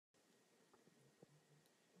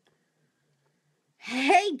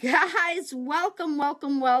Hey guys, welcome.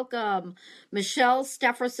 Michelle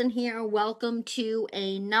Stefferson here. Welcome to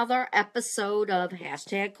another episode of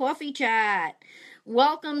Hashtag Coffee Chat.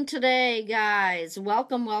 Welcome today, guys.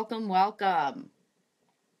 Welcome.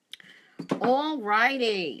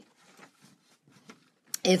 Alrighty.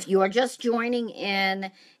 If you're just joining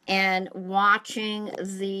in and watching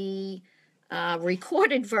the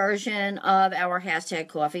recorded version of our Hashtag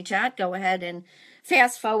Coffee Chat, go ahead and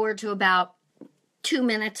fast forward to about 2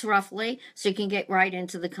 minutes roughly, so you can get right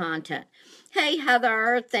into the content. Hey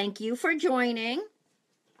Heather, thank you for joining.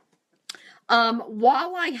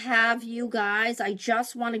 While I have you guys, I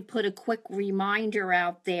just want to put a quick reminder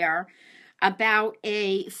out there about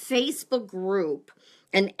a Facebook group,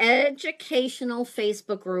 an educational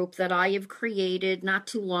Facebook group that I have created not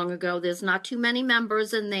too long ago. There's not too many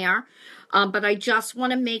members in there, but I just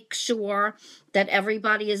want to make sure that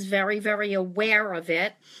everybody is very, very aware of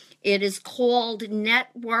it. It is called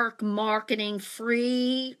Network Marketing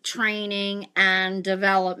Free Training and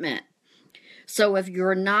Development. So if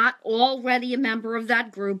you're not already a member of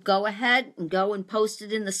that group, go ahead and go and post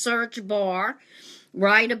it in the search bar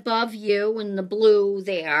right above you in the blue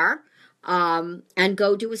there, and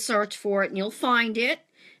go do a search for it and you'll find it.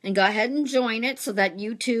 And go ahead and join it so that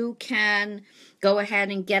you too can go ahead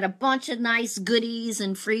and get a bunch of nice goodies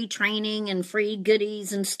and free training and free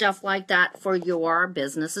goodies and stuff like that for your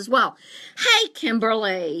business as well. Hey,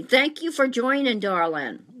 Kimberly, thank you for joining,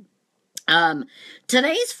 darling.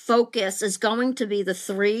 Today's focus is going to be the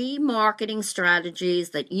 3 marketing strategies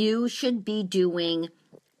that you should be doing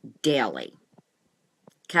daily.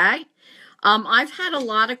 Okay? I've had a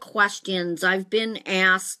lot of questions. I've been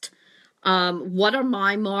asked, what are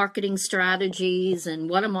my marketing strategies and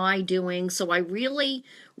what am I doing? So I really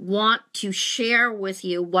want to share with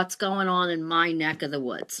you what's going on in my neck of the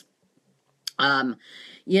woods.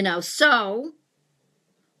 So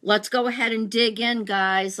let's go ahead and dig in,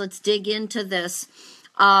 guys. Let's dig into this.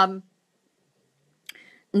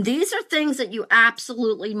 These are things that you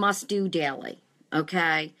absolutely must do daily,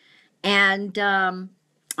 okay? And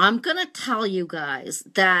I'm going to tell you guys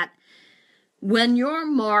that when you're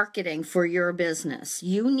marketing for your business,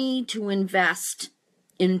 you need to invest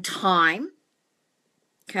in time,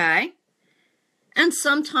 okay? And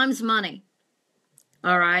sometimes money,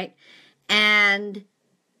 all right? And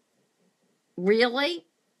really,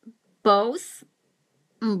 both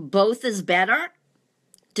is better,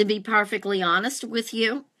 to be perfectly honest with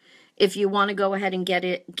you, if you want to go ahead and go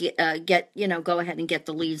ahead and get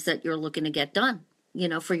the leads that you're looking to get done,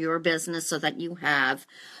 for your business so that you have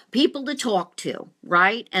people to talk to,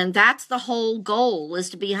 right? And that's the whole goal, is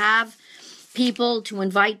to have people, to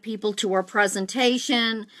invite people to our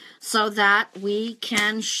presentation so that we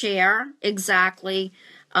can share exactly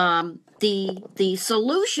the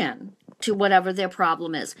solution to whatever their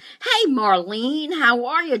problem is. Hey, Marlene, how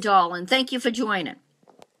are you, darling? Thank you for joining.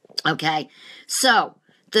 Okay, so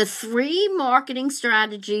the 3 marketing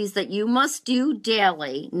strategies that you must do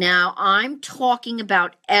daily. Now, I'm talking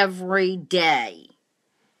about every day,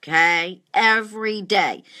 okay? Every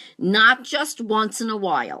day, not just once in a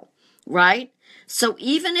while, right? So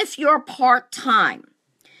even if you're part-time,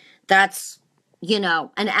 that's,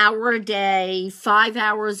 an hour a day, 5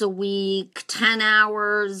 hours a week, 10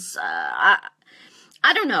 hours, I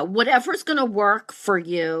don't know, whatever's going to work for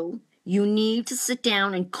you. You need to sit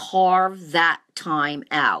down and carve that time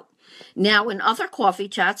out. Now, in other coffee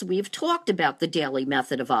chats, we've talked about the daily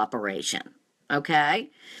method of operation, okay?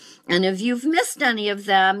 And if you've missed any of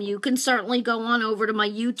them, you can certainly go on over to my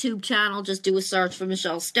YouTube channel. Just do a search for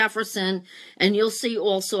Michelle Stefferson, and you'll see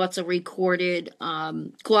all sorts of recorded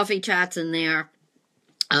coffee chats in there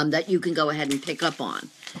that you can go ahead and pick up on.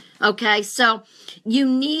 Okay, so you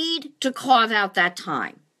need to carve out that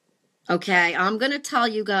time. Okay, I'm going to tell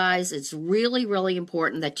you guys, it's really, really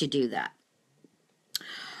important that you do that.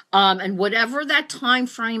 And whatever that time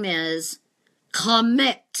frame is,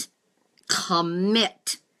 commit,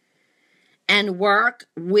 and work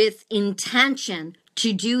with intention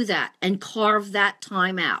to do that and carve that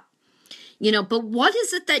time out. But what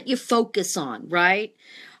is it that you focus on, right?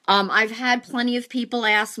 I've had plenty of people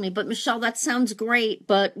ask me, but Michelle, that sounds great,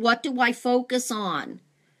 but what do I focus on?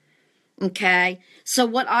 Okay, so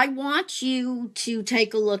what I want you to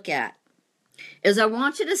take a look at is I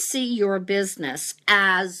want you to see your business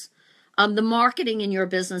as the marketing in your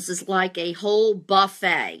business is like a whole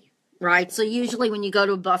buffet, right? So usually when you go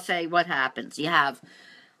to a buffet, what happens? You have,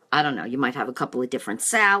 I don't know, you might have a couple of different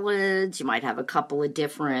salads, you might have a couple of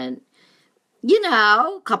different, chicken,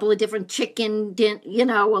 a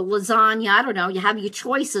lasagna, I don't know, you have your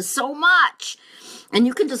choices so much. And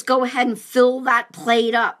you can just go ahead and fill that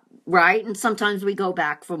plate up right? And sometimes we go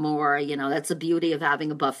back for more, that's the beauty of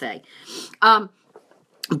having a buffet.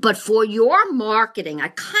 But for your marketing, I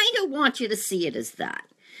kind of want you to see it as that.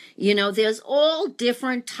 There's all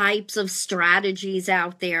different types of strategies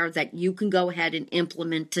out there that you can go ahead and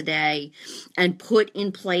implement today and put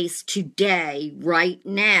in place today, right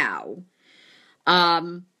now.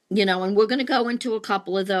 And we're going to go into a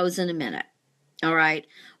couple of those in a minute. All right.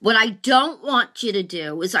 What I don't want you to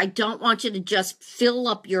do is I don't want you to just fill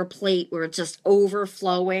up your plate where it's just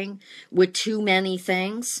overflowing with too many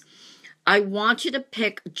things. I want you to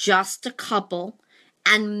pick just a couple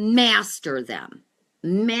and master them.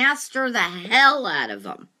 Master the hell out of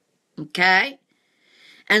them. Okay?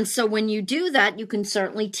 And so when you do that, you can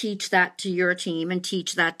certainly teach that to your team and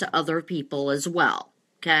teach that to other people as well.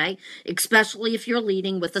 Okay? Especially if you're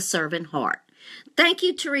leading with a servant heart. Thank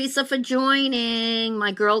you, Teresa, for joining.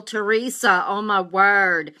 My girl, Teresa. Oh, my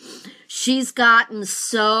word. She's gotten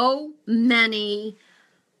so many,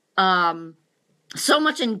 so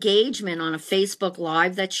much engagement on a Facebook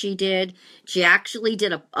Live that she did. She actually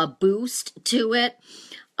did a boost to it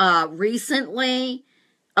recently.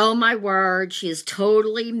 Oh, my word. She has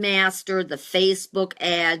totally mastered the Facebook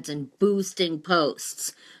ads and boosting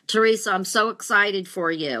posts. Teresa, I'm so excited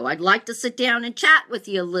for you. I'd like to sit down and chat with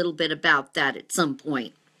you a little bit about that at some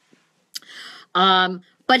point. But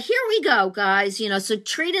here we go, guys. So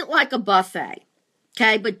treat it like a buffet,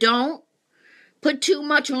 okay? But don't put too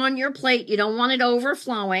much on your plate. You don't want it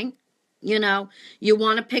overflowing. You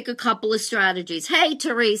want to pick a couple of strategies. Hey,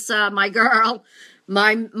 Teresa, my girl,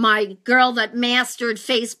 my girl that mastered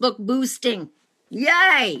Facebook boosting.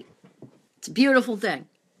 Yay! It's a beautiful thing.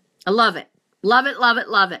 I love it. Love it, love it,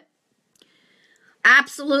 love it.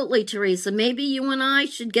 Absolutely, Teresa. Maybe you and I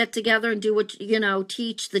should get together and do what,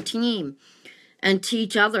 teach the team and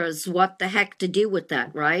teach others what the heck to do with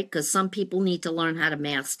that, right? Because some people need to learn how to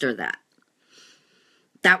master that.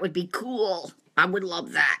 That would be cool. I would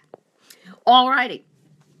love that. All righty.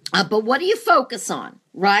 But what do you focus on,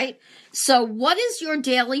 right? So what is your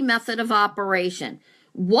daily method of operation?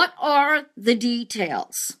 What are the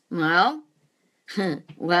details? Well,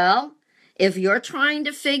 if you're trying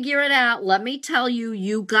to figure it out, let me tell you,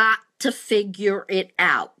 you got to figure it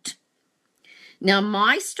out. Now,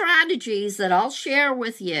 my strategies that I'll share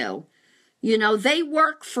with you, they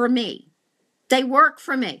work for me. They work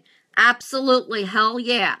for me. Absolutely. Hell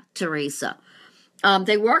yeah, Teresa.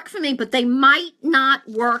 They work for me, but they might not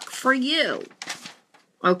work for you.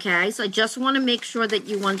 Okay? So I just want to make sure that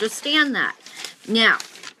you understand that. Now,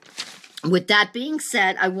 with that being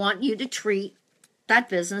said, I want you to treat that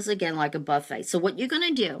business again like a buffet. So what you're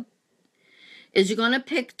going to do is you're going to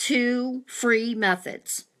pick 2 free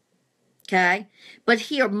methods. Okay? But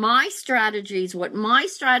here, my strategies, what my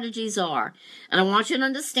strategies are, and I want you to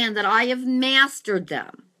understand that I have mastered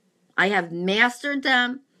them. I have mastered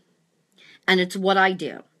them, and it's what I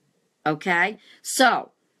do. Okay?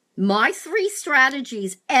 So, my 3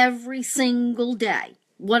 strategies every single day,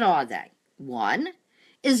 what are they? 1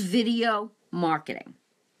 is video marketing.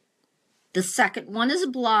 The second one is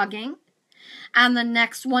blogging. And the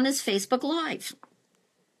next one is Facebook Live.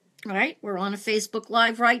 All right, we're on a Facebook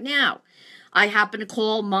Live right now. I happen to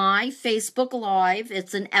call my Facebook Live.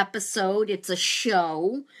 It's an episode. It's a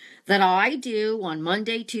show that I do on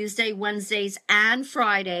Monday, Tuesday, Wednesdays, and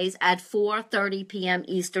Fridays at 4:30 p.m.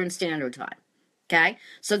 Eastern Standard Time. Okay,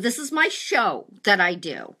 so this is my show that I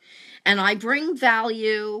do. And I bring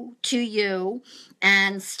value to you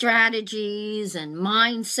and strategies and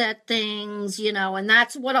mindset things, and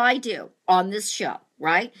that's what I do on this show,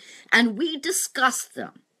 right? And we discuss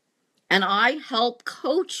them. And I help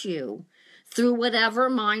coach you through whatever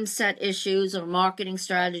mindset issues or marketing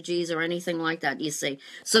strategies or anything like that you see.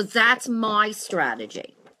 So that's my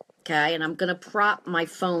strategy, okay? And I'm going to prop my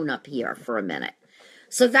phone up here for a minute.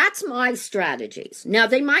 So that's my strategies. Now,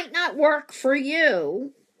 they might not work for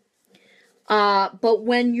you, but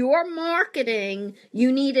when you're marketing,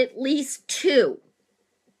 you need at least 2,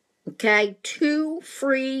 okay? 2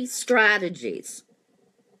 free strategies,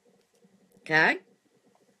 okay?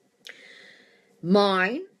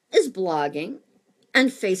 Mine is blogging and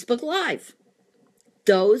Facebook Live.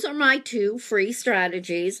 Those are my 2 free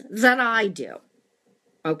strategies that I do,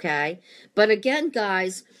 okay? But again,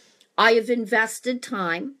 guys, I have invested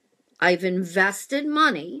time. I've invested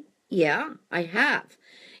money. Yeah, I have.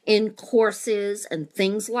 In courses and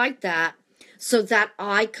things like that so that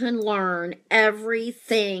I can learn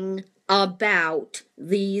everything about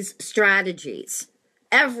these strategies.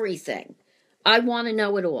 Everything. I want to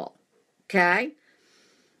know it all. Okay?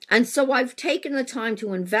 And so I've taken the time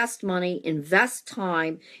to invest money, invest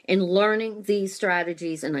time in learning these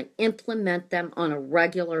strategies, and I implement them on a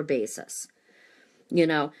regular basis.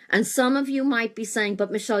 And some of you might be saying,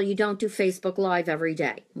 but Michelle, you don't do Facebook Live every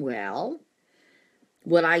day. Well,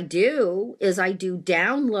 what I do is I do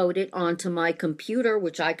download it onto my computer,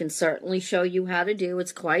 which I can certainly show you how to do.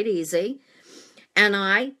 It's quite easy. And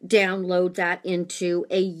I download that into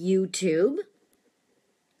a YouTube.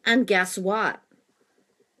 And guess what?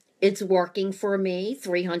 It's working for me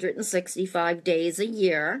 365 days a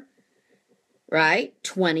year, right?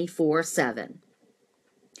 24/7.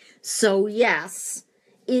 So yes,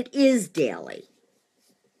 it is daily,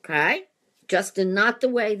 okay? Just in not the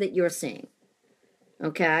way that you're seeing,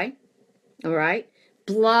 okay? All right?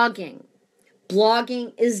 Blogging.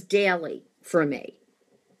 Blogging is daily for me,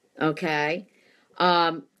 okay?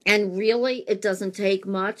 And really, it doesn't take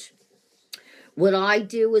much. What I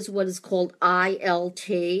do is what is called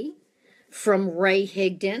ILT from Ray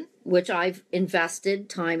Higdon, which I've invested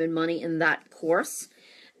time and money in that course.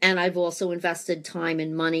 And I've also invested time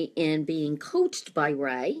and money in being coached by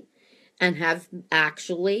Ray and have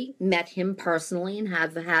actually met him personally and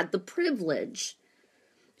have had the privilege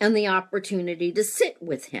and the opportunity to sit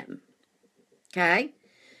with him. Okay?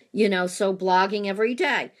 So blogging every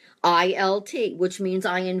day. ILT, which means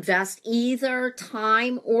I invest either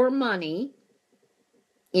time or money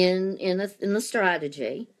in the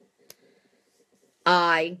strategy.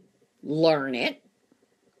 I learn it,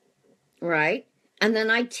 right? And then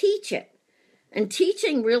I teach it. And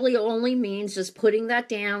teaching really only means just putting that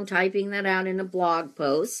down, typing that out in a blog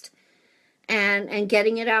post, and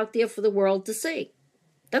getting it out there for the world to see.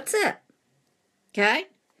 That's it. Okay?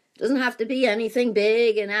 Doesn't have to be anything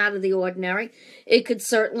big and out of the ordinary. It could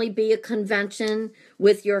certainly be a convention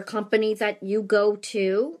with your company that you go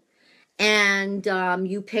to, and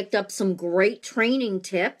you picked up some great training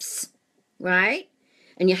tips, right?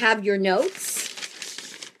 And you have your notes.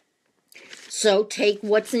 So take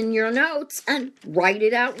what's in your notes and write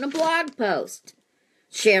it out in a blog post.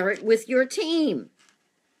 Share it with your team,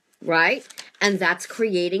 right? And that's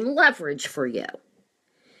creating leverage for you.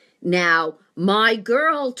 Now, my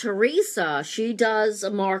girl, Teresa, she does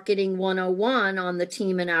a marketing 101 on the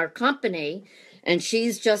team in our company, and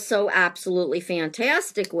she's just so absolutely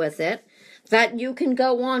fantastic with it that you can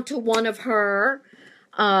go on to one of her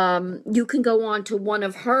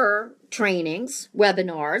trainings,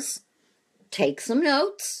 webinars, take some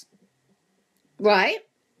notes, right?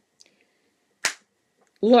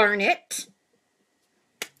 Learn it,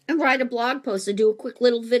 and write a blog post and do a quick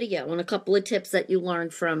little video on a couple of tips that you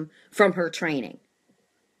learned from her training.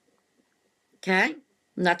 Okay?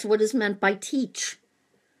 And that's what is meant by teach.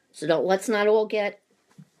 So let's not all get,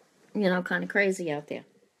 kind of crazy out there,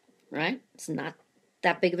 right? It's not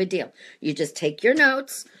that big of a deal. You just take your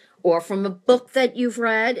notes or from a book that you've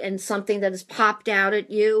read and something that has popped out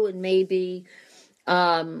at you and maybe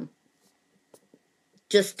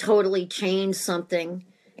just totally changed something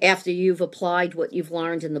after you've applied what you've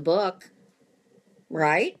learned in the book,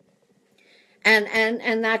 right?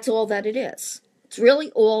 And that's all that it is. It's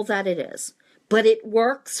really all that it is. But it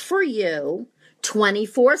works for you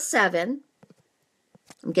 24/7.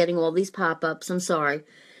 I'm getting all these pop-ups, I'm sorry.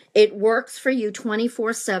 It works for you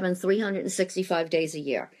 24/7, 365 days a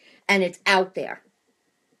year. And it's out there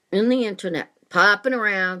in the internet, popping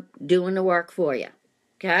around, doing the work for you.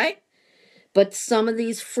 Okay? But some of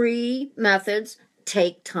these free methods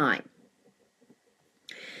take time.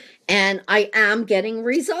 And I am getting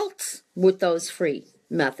results with those free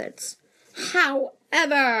methods.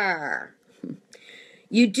 However,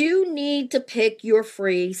 you do need to pick your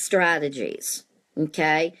free strategies,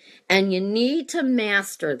 okay? And you need to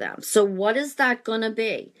master them. So what is that going to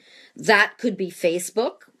be? That could be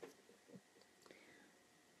Facebook,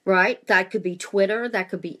 right? That could be Twitter. That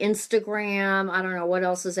could be Instagram. I don't know what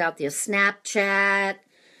else is out there. Snapchat.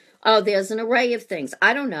 Oh, there's an array of things.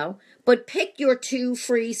 I don't know. But pick your 2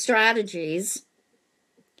 free strategies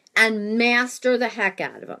and master the heck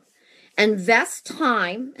out of them. Invest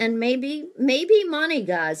time and maybe money,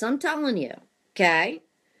 guys. I'm telling you. Okay?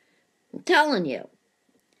 I'm telling you.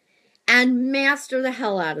 And master the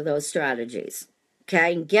hell out of those strategies.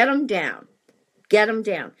 Okay? And get them down. Get them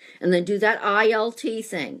down. And then do that ILT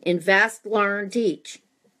thing. Invest, learn, teach.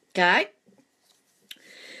 Okay?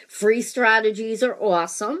 Free strategies are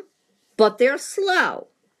awesome, but they're slow.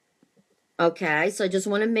 Okay? So I just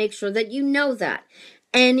want to make sure that you know that.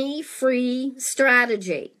 Any free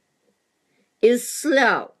strategy is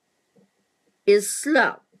slow.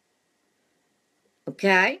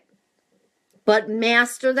 Okay? but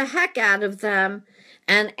master the heck out of them.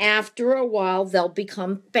 And after a while, they'll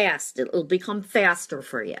become fast. It'll become faster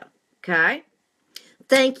for you. Okay?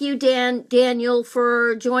 Thank you, Daniel,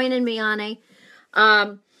 for joining me, honey.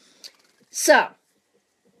 So,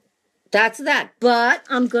 that's that. But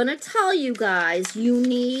I'm going to tell you guys, you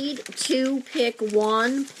need to pick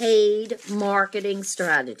one paid marketing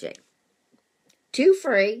strategy. 2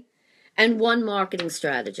 free and 1 marketing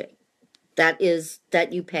strategy that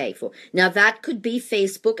you pay for. Now, that could be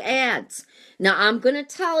Facebook ads. Now, I'm going to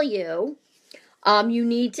tell you, you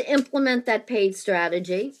need to implement that paid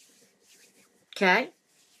strategy. Okay?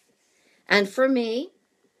 And for me,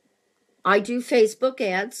 I do Facebook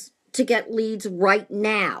ads to get leads right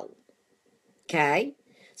now. Okay?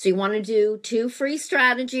 So you want to do 2 free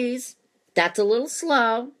strategies. That's a little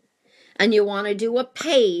slow. And you want to do a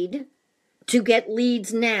paid to get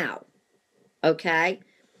leads now. Okay?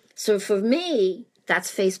 So for me,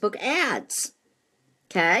 that's Facebook ads.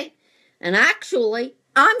 Okay? And actually,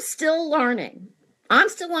 I'm still learning.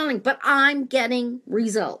 But I'm getting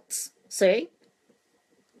results. See?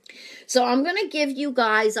 So I'm going to give you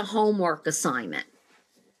guys a homework assignment.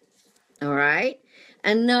 All right?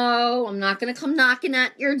 And no, I'm not going to come knocking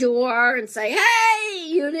at your door and say, hey,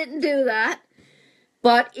 you didn't do that.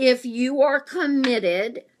 But if you are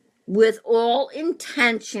committed with all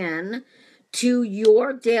intention to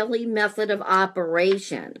your daily method of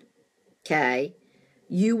operation, okay,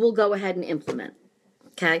 you will go ahead and implement.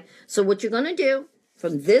 Okay? So what you're going to do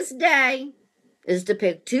from this day is to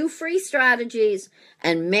pick 2 free strategies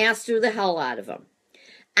and master the hell out of them.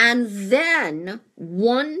 And then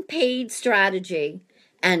 1 paid strategy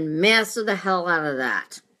and master the hell out of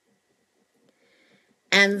that.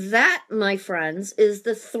 And that, my friends, is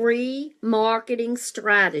the 3 marketing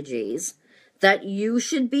strategies that you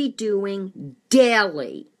should be doing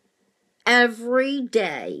daily, every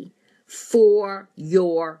day for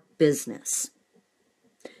your business.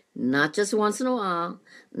 Not just once in a while,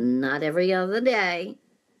 not every other day,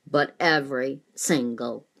 but every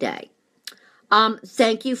single day.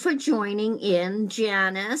 Thank you for joining in,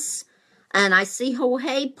 Janice. And I see,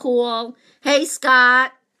 hey, Paul. Hey,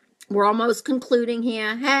 Scott. We're almost concluding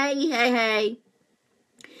here. Hey.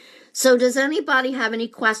 So does anybody have any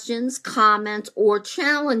questions, comments, or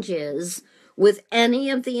challenges with any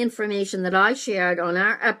of the information that I shared on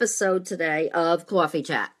our episode today of Coffee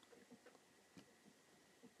Chat?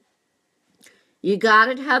 You got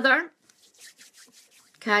it, Heather?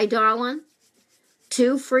 Okay, darling?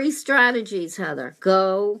 2 free strategies, Heather.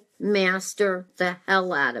 Go master the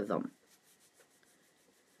hell out of them.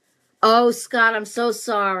 Oh, Scott, I'm so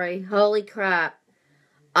sorry. Holy crap.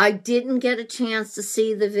 I didn't get a chance to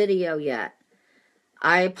see the video yet.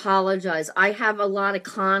 I apologize. I have a lot of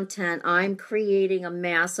content. I'm creating a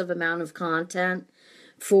massive amount of content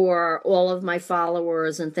for all of my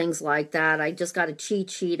followers and things like that. I just got a cheat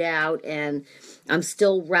sheet out, and I'm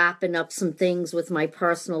still wrapping up some things with my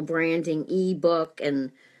personal branding ebook.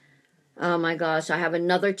 And oh my gosh, I have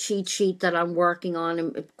another cheat sheet that I'm working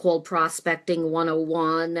on called Prospecting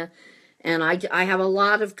 101. And I have a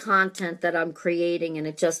lot of content that I'm creating, and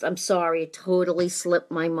I'm sorry, it totally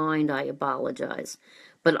slipped my mind. I apologize.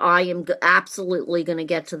 But I am absolutely going to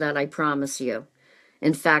get to that, I promise you.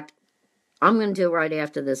 In fact, I'm going to do it right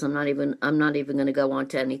after this. I'm not even going to go on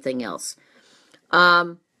to anything else.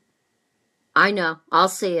 I know. I'll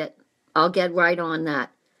see it. I'll get right on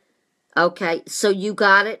that. Okay, so you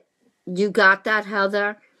got it? You got that,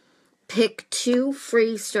 Heather? Pick 2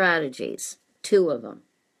 free strategies. 2 of them.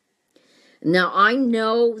 Now, I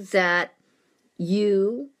know that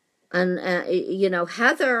you and,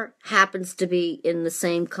 Heather happens to be in the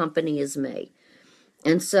same company as me.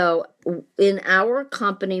 And so in our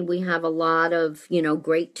company, we have a lot of,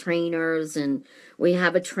 great trainers, and we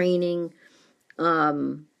have a training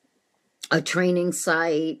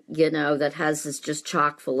site, that has this just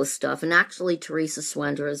chock full of stuff. And actually, Teresa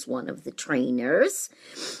Swender is one of the trainers.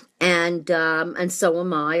 And so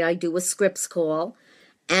am I. I do a scripts call.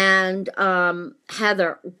 And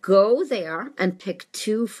Heather, go there and pick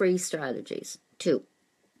 2 free strategies. 2.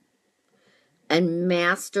 And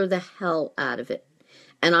master the hell out of it.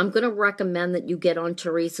 And I'm going to recommend that you get on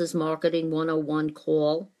Teresa's Marketing 101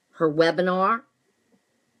 call, her webinar,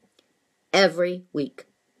 every week.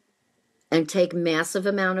 And take massive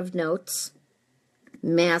amount of notes,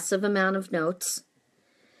 and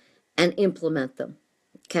implement them,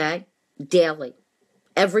 okay? Daily,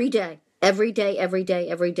 every day,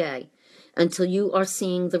 until you are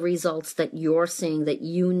seeing the results that you're seeing that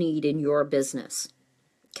you need in your business,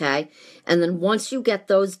 okay? And then once you get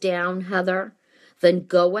those down, Heather, then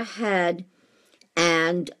go ahead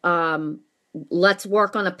and let's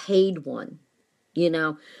work on a paid one, you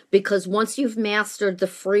know, because once you've mastered the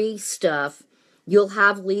free stuff, you'll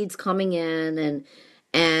have leads coming in,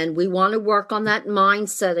 and we want to work on that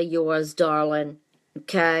mindset of yours, darling.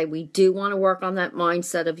 Okay, we do want to work on that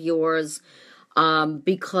mindset of yours,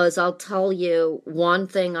 because I'll tell you one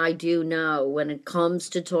thing I do know when it comes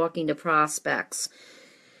to talking to prospects.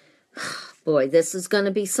 Boy, this is going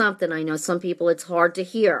to be something. I know some people it's hard to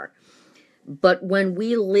hear. But when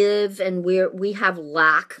we live and we have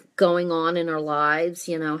lack going on in our lives,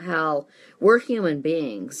 you know, hell, we're human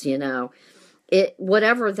beings, you know. It,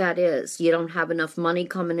 whatever that is, you don't have enough money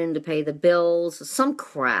coming in to pay the bills, some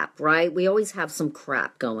crap, right? We always have some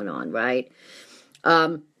crap going on, right?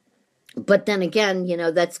 But then again, you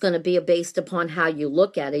know, that's going to be based upon how you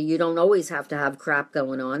look at it. You don't always have to have crap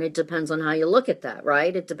going on. It depends on how you look at that,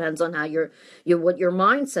 right? It depends on how what your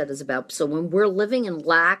mindset is about. So when we're living in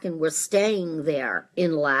lack and we're staying there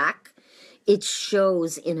in lack, it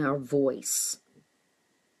shows in our voice,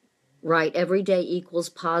 right? Every day equals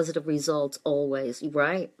positive results always,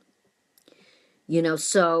 right? You know,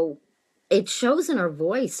 so it shows in our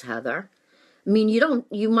voice, Heather. I mean,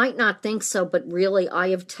 you might not think so, but really, I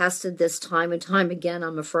have tested this time and time again,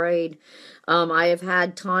 I'm afraid. I have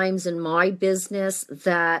had times in my business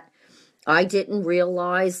that I didn't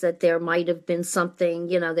realize that there might have been something,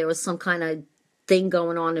 you know, there was some kind of thing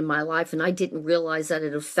going on in my life, and I didn't realize that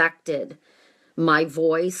it affected my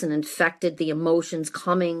voice and affected the emotions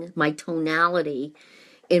coming, my tonality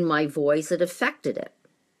in my voice. It affected it.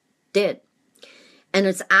 Did. And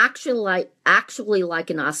it's actually like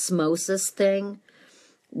an osmosis thing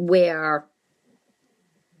where,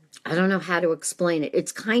 I don't know how to explain it.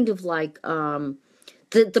 It's kind of like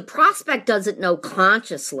the prospect doesn't know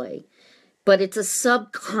consciously, but it's a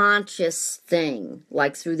subconscious thing,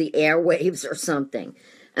 like through the airwaves or something.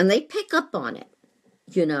 And they pick up on it,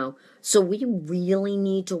 you know. So we really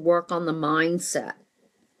need to work on the mindset,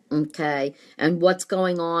 okay? And what's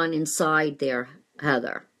going on inside there,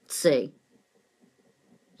 Heather. Let's see.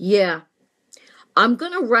 Yeah. I'm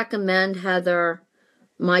going to recommend, Heather,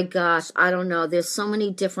 my gosh, I don't know. There's so many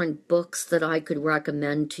different books that I could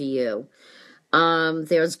recommend to you.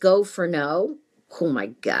 There's Go for No. Oh my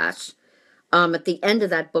gosh. At the end of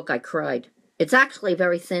that book, I cried. It's actually a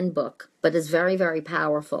very thin book, but it's very, very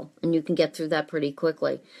powerful, and you can get through that pretty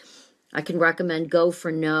quickly. I can recommend Go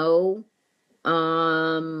for No.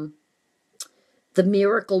 The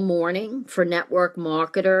Miracle Morning for network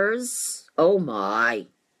marketers. Oh my.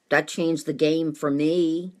 That changed the game for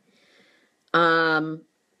me. Oh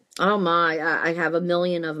my, I have a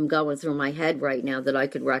million of them going through my head right now that I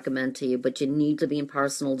could recommend to you, but you need to be in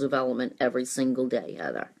personal development every single day,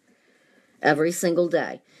 Heather. Every single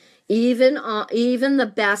day. Even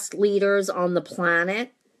the best leaders on the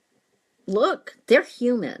planet, look, they're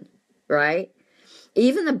human, right?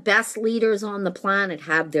 Even the best leaders on the planet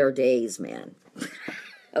have their days, man.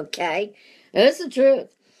 Okay? That's the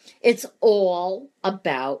truth. It's all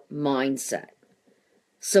about mindset.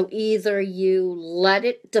 So either you let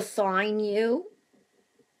it define you,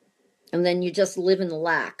 and then you just live in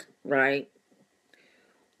lack, right?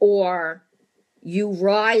 Or you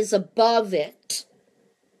rise above it,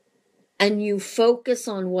 and you focus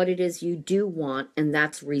on what it is you do want, and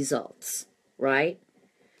that's results, right?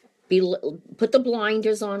 Put the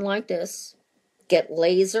blinders on like this. Get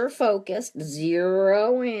laser focused,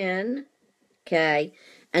 zero in, okay?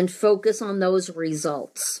 And focus on those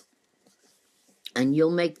results. And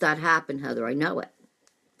you'll make that happen, Heather. I know it.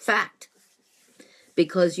 Fact.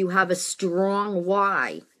 Because you have a strong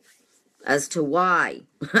why as to why.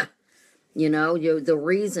 You know, the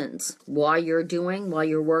reasons why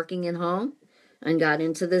you're working at home and got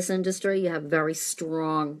into this industry. You have very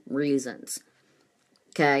strong reasons.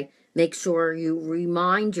 Okay? Make sure you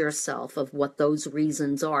remind yourself of what those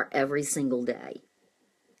reasons are every single day.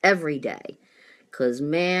 Every day. Because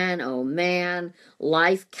man, oh man,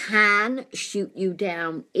 life can shoot you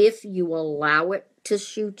down if you allow it to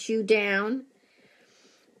shoot you down.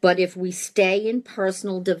 But if we stay in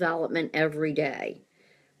personal development every day,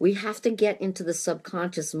 we have to get into the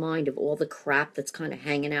subconscious mind of all the crap that's kind of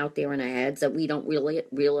hanging out there in our heads that we don't really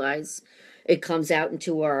realize. It comes out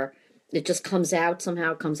it just comes out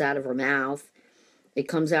somehow. It comes out of our mouth. It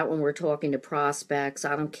comes out when we're talking to prospects.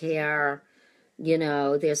 I don't care. You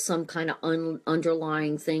know, there's some kind of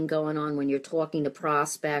underlying thing going on when you're talking to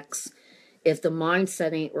prospects. If the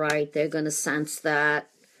mindset ain't right, they're going to sense that.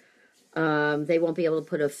 They won't be able to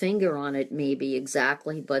put a finger on it maybe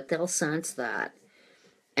exactly, but they'll sense that.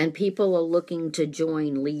 And people are looking to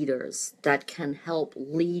join leaders that can help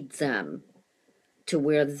lead them to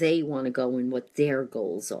where they want to go and what their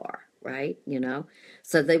goals are, right? You know?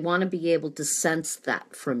 So they want to be able to sense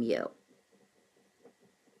that from you.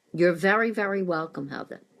 You're very, very welcome,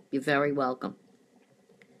 Heather. You're very welcome.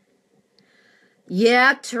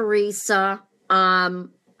 Yeah, Teresa.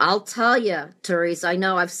 I'll tell you, Teresa, I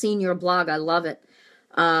know I've seen your blog. I love it.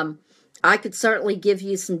 Um, I could certainly give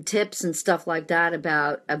you some tips and stuff like that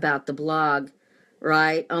about the blog,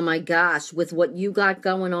 right? Oh my gosh, with what you got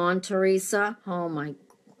going on, Teresa. Oh my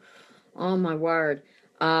word.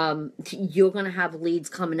 You're gonna have leads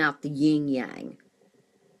coming out the yin yang.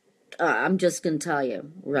 I'm just gonna tell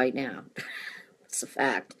you right now. It's a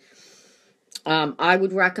fact. I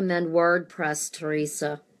would recommend WordPress,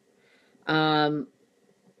 Teresa. Um,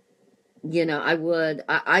 I would.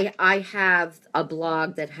 I have a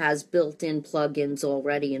blog that has built-in plugins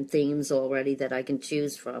already and themes already that I can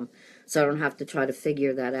choose from, so I don't have to try to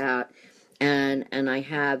figure that out. And I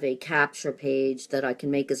have a capture page that I can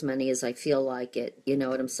make as many as I feel like it. You know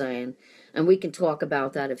what I'm saying? And we can talk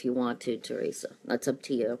about that if you want to, Teresa. That's up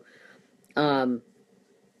to you.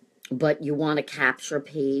 But you want a capture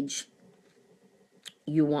page.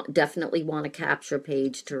 Definitely want a capture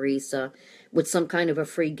page, Teresa, with some kind of a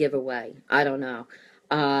free giveaway. I don't know.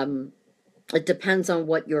 It depends on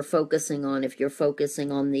what you're focusing on. If you're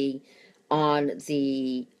focusing on the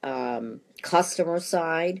customer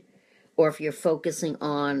side, or if you're focusing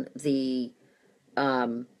on the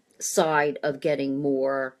side of getting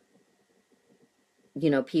more,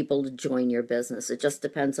 people to join your business. It just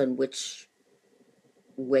depends on which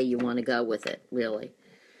way you want to go with it, really.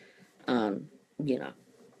 You know,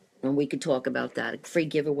 and we could talk about that. A free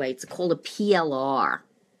giveaway. It's called a PLR.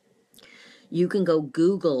 You can go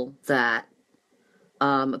Google that.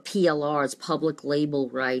 PLR is public label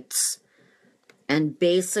rights. And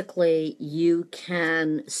basically, you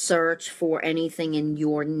can search for anything in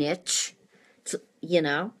your niche,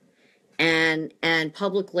 and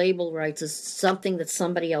public label rights is something that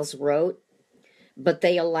somebody else wrote, but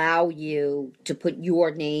they allow you to put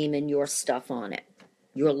your name and your stuff on it,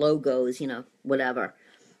 your logos, whatever,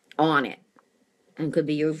 on it. And could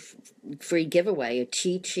be your free giveaway, a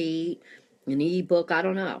cheat sheet, an ebook, I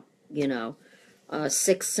don't know,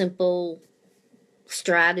 6 simple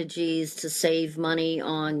strategies to save money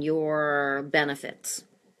on your benefits.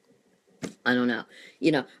 I don't know,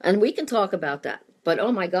 and we can talk about that. But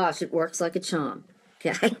oh my gosh, it works like a charm.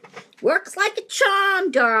 Okay? Works like a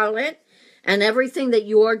charm, darling. And everything that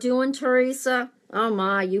you're doing, Teresa, oh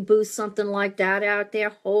my, you boost something like that out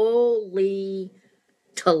there. Holy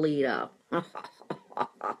Toledo.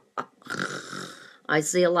 I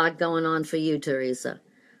see a lot going on for you, Teresa.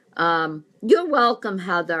 You're welcome,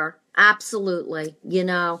 Heather. Absolutely.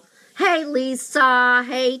 Hey, Lisa.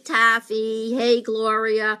 Hey, Taffy. Hey,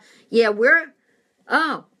 Gloria. Yeah, we're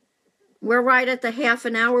right at the half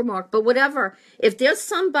an hour mark. But whatever. If there's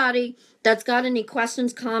somebody that's got any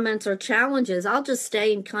questions, comments, or challenges, I'll just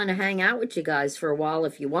stay and kind of hang out with you guys for a while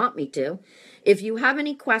if you want me to. If you have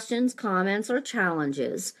any questions, comments, or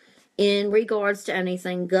challenges in regards to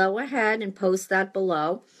anything, go ahead and post that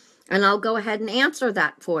below, and I'll go ahead and answer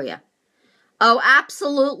that for you. Oh,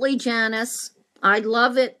 absolutely, Janice. I'd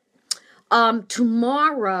love it.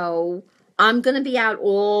 Tomorrow, I'm going to be out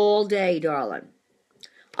all day, darling.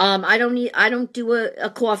 I don't do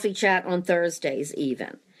a coffee chat on Thursdays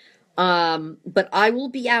even. But I will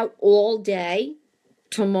be out all day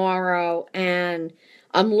tomorrow, and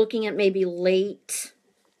I'm looking at maybe late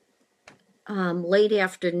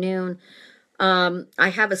afternoon. I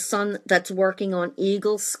have a son that's working on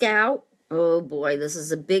Eagle Scout. Oh boy, this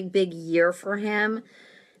is a big, big year for him.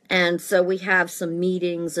 And so we have some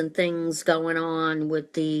meetings and things going on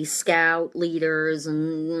with the Scout leaders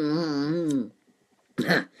and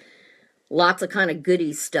lots of kind of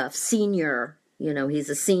goody stuff. Senior, he's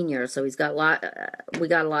a senior, so we got a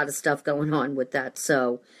lot of stuff going on with that.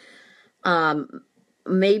 So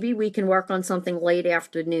maybe we can work on something late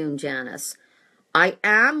afternoon, Janice. I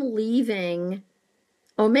am leaving,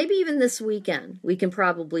 maybe even this weekend, we can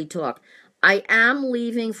probably talk. I am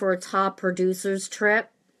leaving for a top producers trip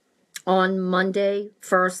on Monday,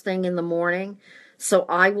 first thing in the morning. So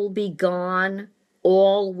I will be gone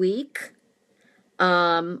all week.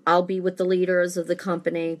 I'll be with the leaders of the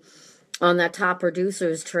company on that top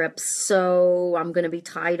producers trip. So I'm going to be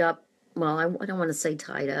tied up. Well, I don't want to say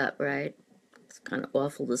tied up, right? It's kind of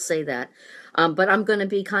awful to say that. But I'm going to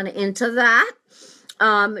be kind of into that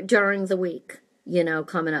during the week,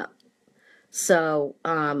 coming up. So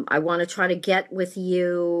I want to try to get with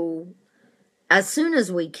you as soon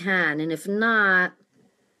as we can. And if not,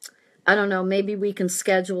 I don't know, maybe we can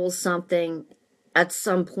schedule something at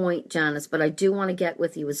some point, Janice. But I do want to get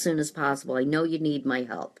with you as soon as possible. I know you need my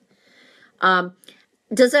help.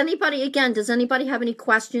 Does anybody have any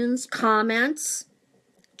questions, comments,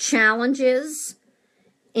 challenges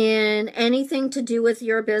in anything to do with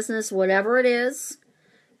your business, whatever it is,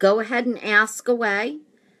 go ahead and ask away.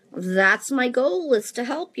 That's my goal, is to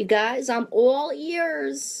help you guys. I'm all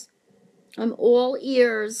ears. I'm all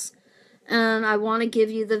ears. And I want to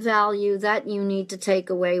give you the value that you need to take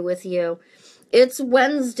away with you. It's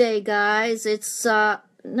Wednesday, guys. It's, no,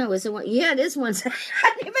 is it Wednesday? Yeah, it is Wednesday.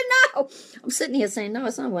 I don't even know. I'm sitting here saying, no,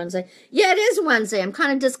 it's not Wednesday. Yeah, it is Wednesday. I'm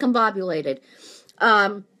kind of discombobulated.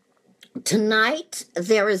 Tonight,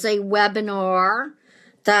 there is a webinar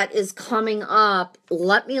that is coming up.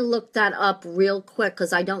 Let me look that up real quick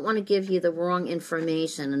because I don't want to give you the wrong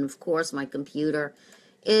information. And, of course, my computer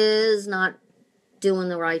is not doing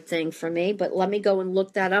the right thing for me. But let me go and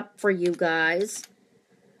look that up for you guys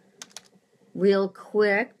real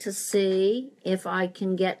quick to see if I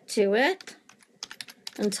can get to it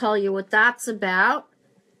and tell you what that's about.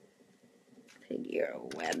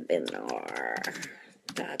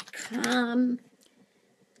 Figurewebinar.com.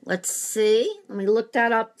 Let's see. Let me look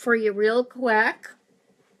that up for you real quick.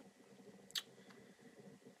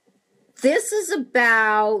 This is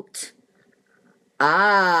about...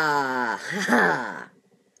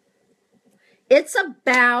 it's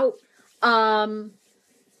about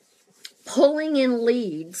pulling in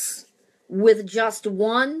leads with just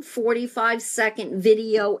one 45-second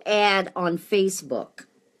video ad on Facebook.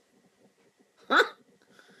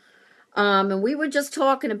 And we were just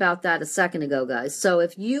talking about that a second ago, guys. So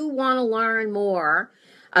if you want to learn more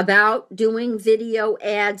about doing video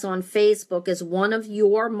ads on Facebook as one of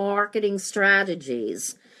your marketing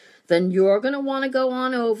strategies, then you're going to want to go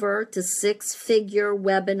on over to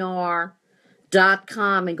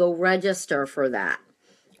sixfigurewebinar.com and go register for that.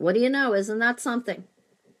 What do you know? Isn't that something?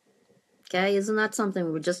 Okay, isn't that something?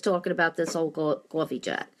 We were just talking about this whole coffee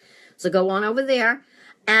chat. So go on over there.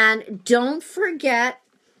 And don't forget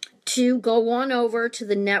to go on over to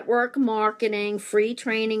the network marketing, free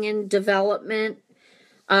training and development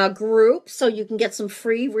group so you can get some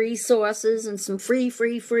free resources and some free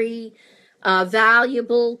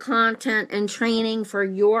valuable content and training for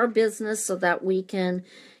your business so that we can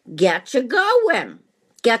get you going.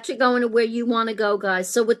 Get you going to where you want to go, guys.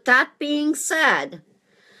 So with that being said,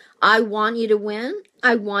 I want you to win.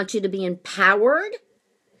 I want you to be empowered.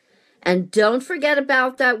 And don't forget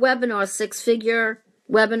about that webinar,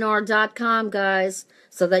 sixfigurewebinar.com, guys,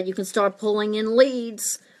 so that you can start pulling in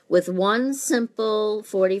leads with one simple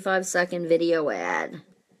 45-second video ad.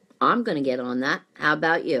 I'm going to get on that. How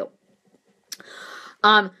about you?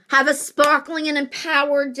 Have a sparkling and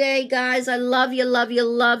empowered day, guys. I love you, love you,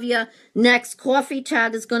 love you. Next coffee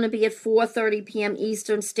chat is going to be at 4:30 p.m.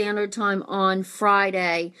 Eastern Standard Time on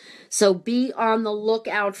Friday. So be on the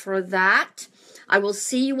lookout for that. I will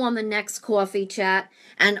see you on the next coffee chat.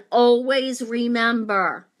 And always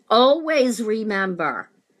remember,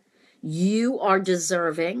 you are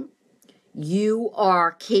deserving. You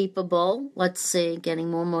are capable. Let's see, getting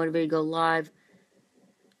more motivated to go live.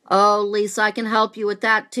 Oh, Lisa, I can help you with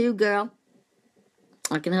that too, girl.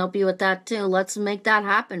 I can help you with that too. Let's make that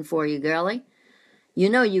happen for you, girlie. You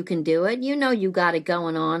know you can do it. You know you got it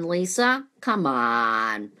going on, Lisa. Come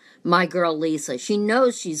on. My girl, Lisa. She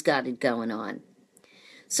knows she's got it going on.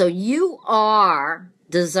 So you are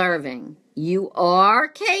deserving. You are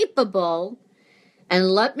capable. And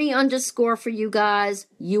let me underscore for you guys,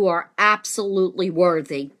 you are absolutely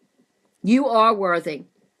worthy. You are worthy.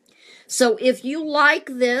 So if you like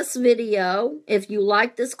this video, if you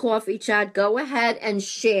like this coffee chat, go ahead and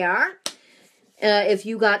share. If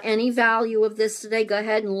you got any value of this today, go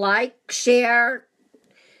ahead and like, share.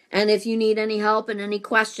 And if you need any help and any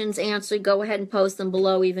questions answered, go ahead and post them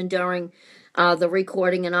below even during the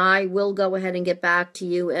recording. And I will go ahead and get back to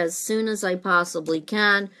you as soon as I possibly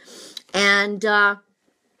can. And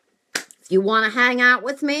if you want to hang out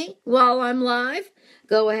with me while I'm live,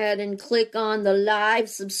 go ahead and click on the live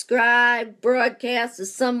subscribe broadcast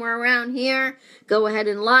is somewhere around here. Go ahead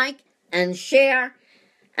and like and share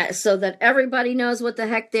so that everybody knows what the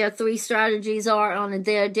heck their 3 strategies are on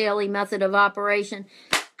their daily method of operation.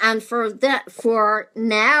 And for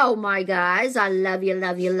now, my guys, I love you,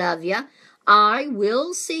 love you, love you. I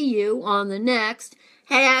will see you on the next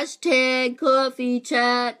hashtag coffee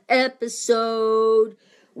chat episode.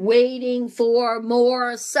 Waiting for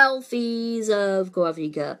more selfies of coffee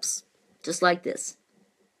cups. Just like this.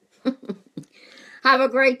 Have a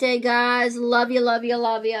great day, guys. Love you, love you,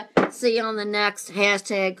 love you. See you on the next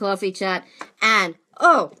hashtag coffee chat. And,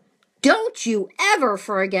 oh, don't you ever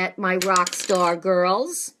forget, my rock star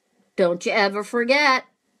girls. Don't you ever forget.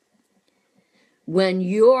 When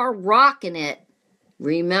you're rocking it,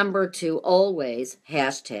 remember to always,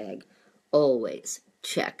 hashtag, always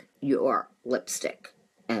check your lipstick.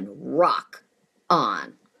 And rock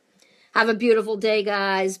on. Have a beautiful day,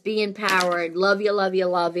 guys. Be empowered. Love you, love you,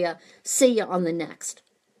 love you. See you on the next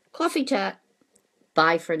Coffee Chat.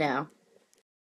 Bye for now.